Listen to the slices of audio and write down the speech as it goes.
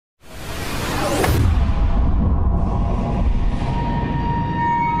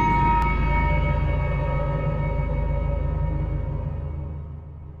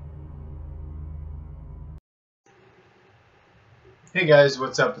Hey guys,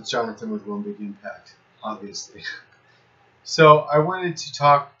 what's up? It's Jonathan with One Big Impact, obviously. So I wanted to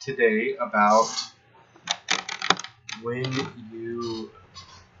talk today about when you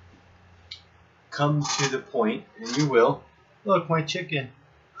come to the point, and you will, look, my chicken.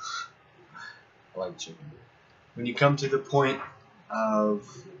 I like chicken. When you come to the point of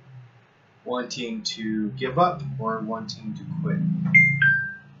wanting to give up or wanting to quit.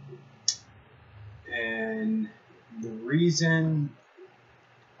 And the reason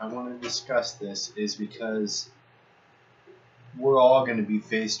I want to discuss this is because we're all going to be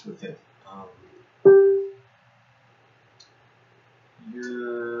faced with it.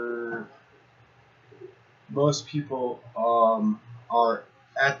 Most people are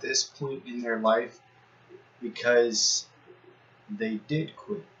at this point in their life because they did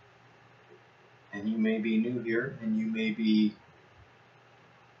quit. And you may be new here, and you may be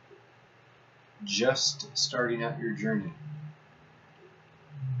just starting out your journey.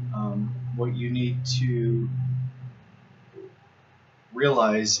 What you need to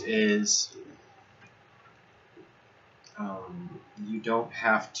realize is you don't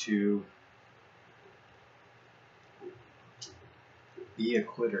have to be a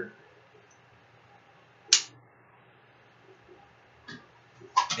quitter.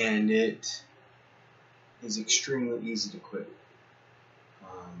 And it is extremely easy to quit.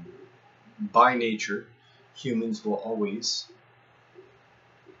 By nature, humans will always,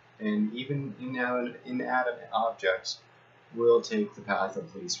 and even inanimate objects, will take the path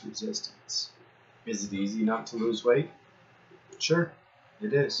of least resistance. Is it easy not to lose weight? Sure,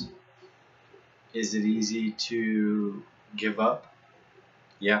 it is. Is it easy to give up?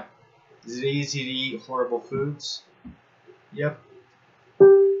 Yeah. Is it easy to eat horrible foods? Yep.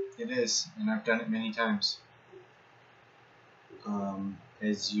 It is, and I've done it many times.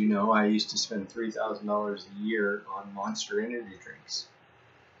 As you know, I used to spend $3,000 a year on Monster energy drinks.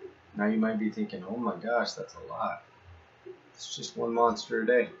 Now you might be thinking, oh my gosh, that's a lot. It's just one Monster a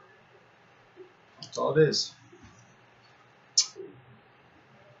day. That's all it is.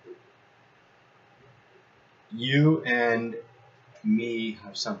 You and me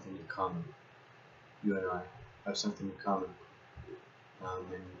have something in common. You and I have something in common.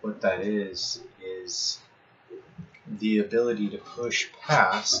 And what that is the ability to push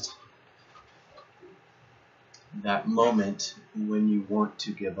past that moment when you want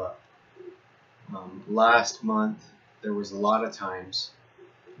to give up. Last month, there was a lot of times,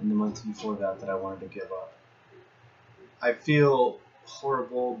 and the month before that I wanted to give up. I feel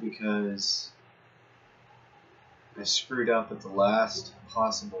horrible because I screwed up at the last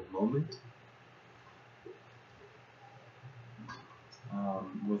possible moment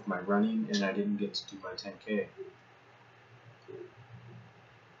with my running, and I didn't get to do my 10K.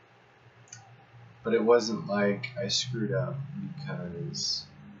 But it wasn't like I screwed up because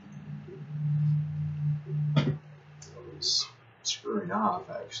I was screwing off.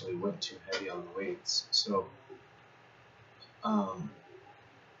 I actually went too heavy on the weights. So a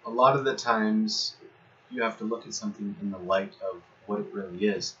lot of the times you have to look at something in the light of what it really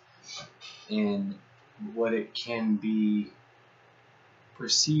is and what it can be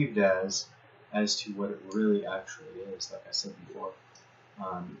perceived as to what it really actually is, like I said before.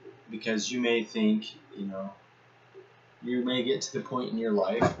 Because you may think, you may get to the point in your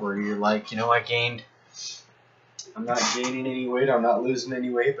life where you're like, I'm not gaining any weight, I'm not losing any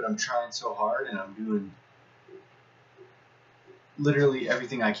weight, but I'm trying so hard and I'm doing literally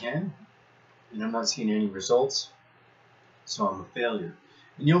everything I can, and I'm not seeing any results, so I'm a failure.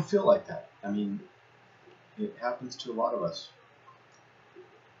 And you'll feel like that. I mean, it happens to a lot of us.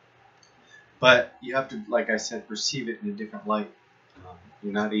 But you have to, like I said, perceive it in a different light.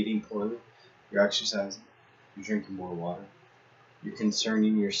 You're not eating poorly, you're exercising, you're drinking more water, you're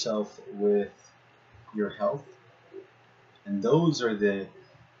concerning yourself with your health, and those are the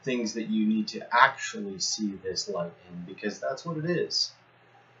things that you need to actually see this light in, because that's what it is.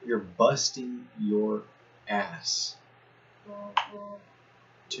 You're busting your ass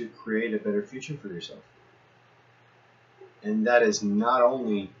to create a better future for yourself. And that is not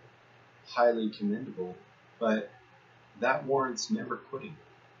only highly commendable, but that warrants never quitting.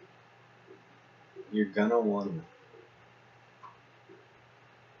 You're gonna want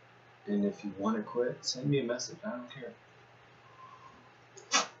to. And if you want to quit, send me a message. I don't care.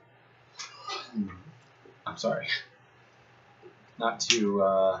 I'm sorry. Not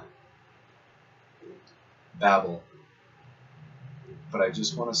to babble, but I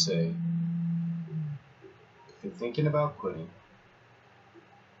just want to say, if you're thinking about quitting,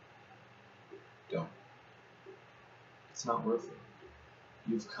 don't. It's not worth it.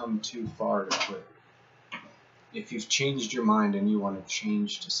 You've come too far to quit. if you've changed your mind and you want to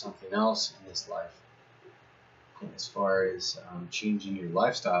change to something else in this life, and as far as changing your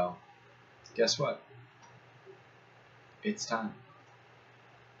lifestyle, guess what? It's time.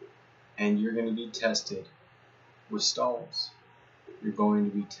 And you're going to be tested with stalls. You're going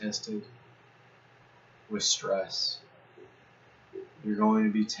to be tested with stress. You're going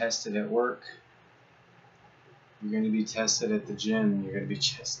to be tested at work. You're going to be tested at the gym. You're going to be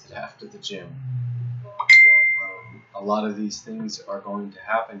tested after the gym. A lot of these things are going to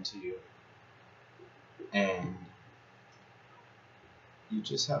happen to you. And you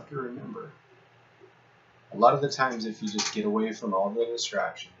just have to remember, a lot of the times if you just get away from all the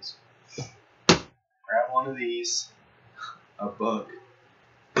distractions, grab one of these, a book,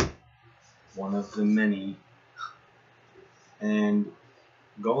 one of the many, and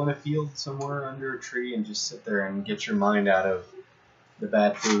go in a field somewhere under a tree and just sit there and get your mind out of the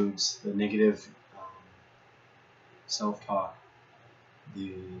bad foods, the negative self-talk,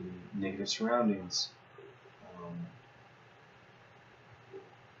 the negative surroundings,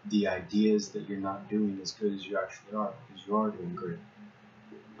 the ideas that you're not doing as good as you actually are, because you are doing great.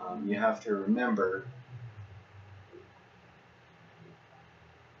 You have to remember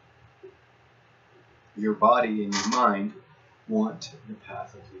your body and your mind want the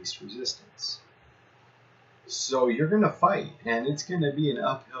path of least resistance. So you're going to fight, and it's going to be an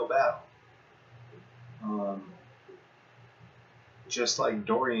uphill battle. Just like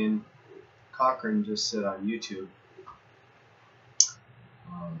Dorian Cochran just said on YouTube.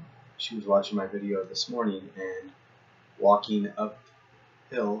 She was watching my video this morning and walking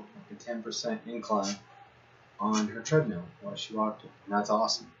uphill, like a 10% incline, on her treadmill while she walked it. And that's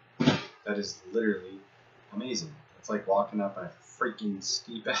awesome. That is literally amazing. It's like walking up a freaking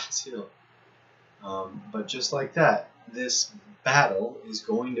steep ass hill. But just like that, this battle is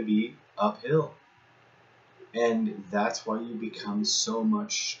going to be uphill. And that's why you become so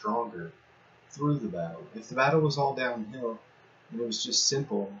much stronger through the battle. If the battle was all downhill and it was just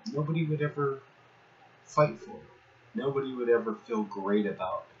simple, nobody would ever fight for it. Nobody would ever feel great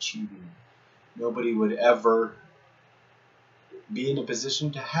about achieving it. Nobody would ever be in a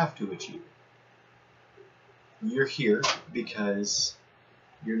position to have to achieve it. You're here because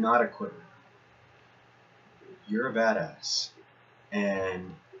you're not a quitter. You're a badass.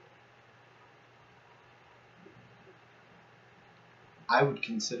 And I would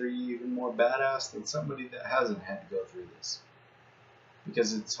consider you even more badass than somebody that hasn't had to go through this.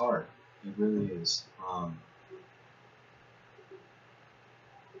 Because it's hard. It really is.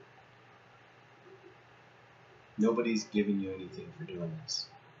 Nobody's giving you anything for doing this.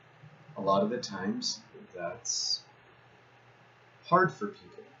 A lot of the times, that's hard for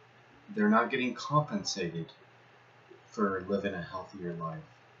people. They're not getting compensated for living a healthier life.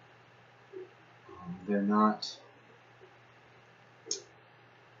 They're not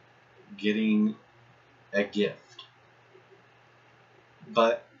getting a gift.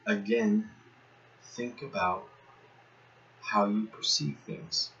 But again, think about how you perceive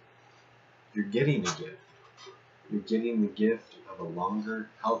things. You're getting a gift. You're getting the gift of a longer,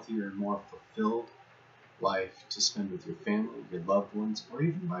 healthier, more fulfilled life to spend with your family, your loved ones, or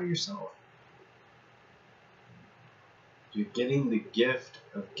even by yourself. You're getting the gift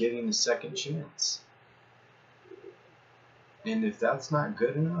of getting a second chance. And if that's not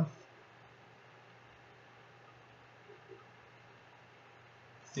good enough,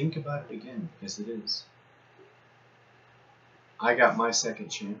 think about it again, because it is. I got my second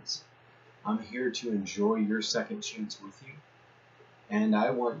chance. I'm here to enjoy your second chance with you. And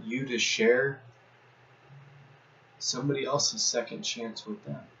I want you to share somebody else's second chance with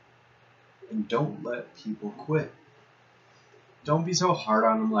them. And don't let people quit. Don't be so hard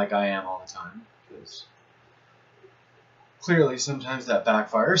on them like I am all the time, because clearly sometimes that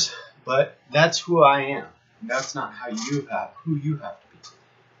backfires. But that's who I am. That's not who you have to be.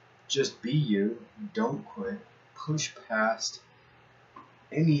 Just be you. Don't quit. Push past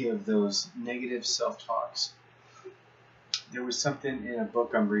any of those negative self-talks. There was something in a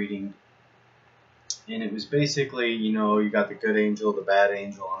book I'm reading, and it was basically, you got the good angel, the bad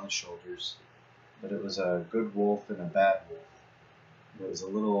angel on the shoulders, but it was a good wolf and a bad wolf. It was a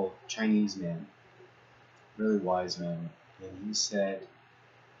little Chinese man, really wise man, and he said,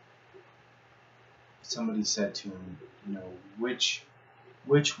 somebody said to him, which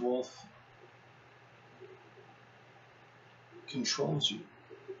wolf controls you?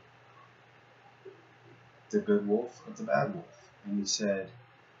 The good wolf or the bad wolf? And he said,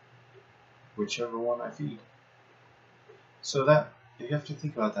 whichever one I feed. So that, you have to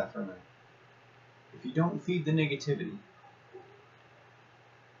think about that for a minute. If you don't feed the negativity,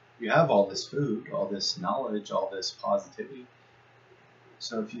 You have all this food, all this knowledge, all this positivity.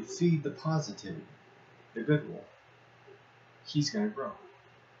 So if you feed the positivity, the good wolf, he's going to grow.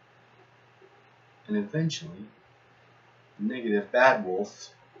 And eventually, the negative bad wolf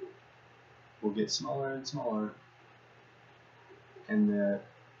will get smaller and smaller, and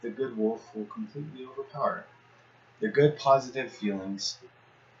the good wolf will completely overpower it. The good positive feelings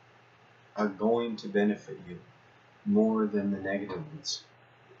are going to benefit you more than the negative ones.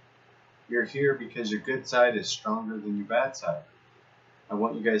 You're here because your good side is stronger than your bad side. I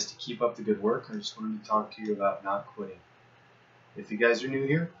want you guys to keep up the good work. I just wanted to talk to you about not quitting. If you guys are new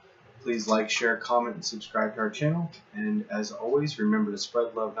here, please like, share, comment, and subscribe to our channel. And as always, remember to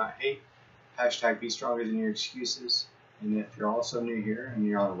spread love, not hate. Hashtag be stronger than your excuses. And if you're also new here and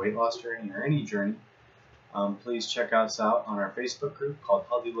you're on a weight loss journey or any journey, please check us out on our Facebook group called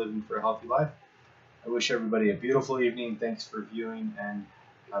Healthy Living for a Healthy Life. I wish everybody a beautiful evening. Thanks for viewing and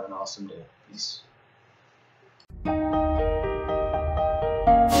have an awesome day. Peace.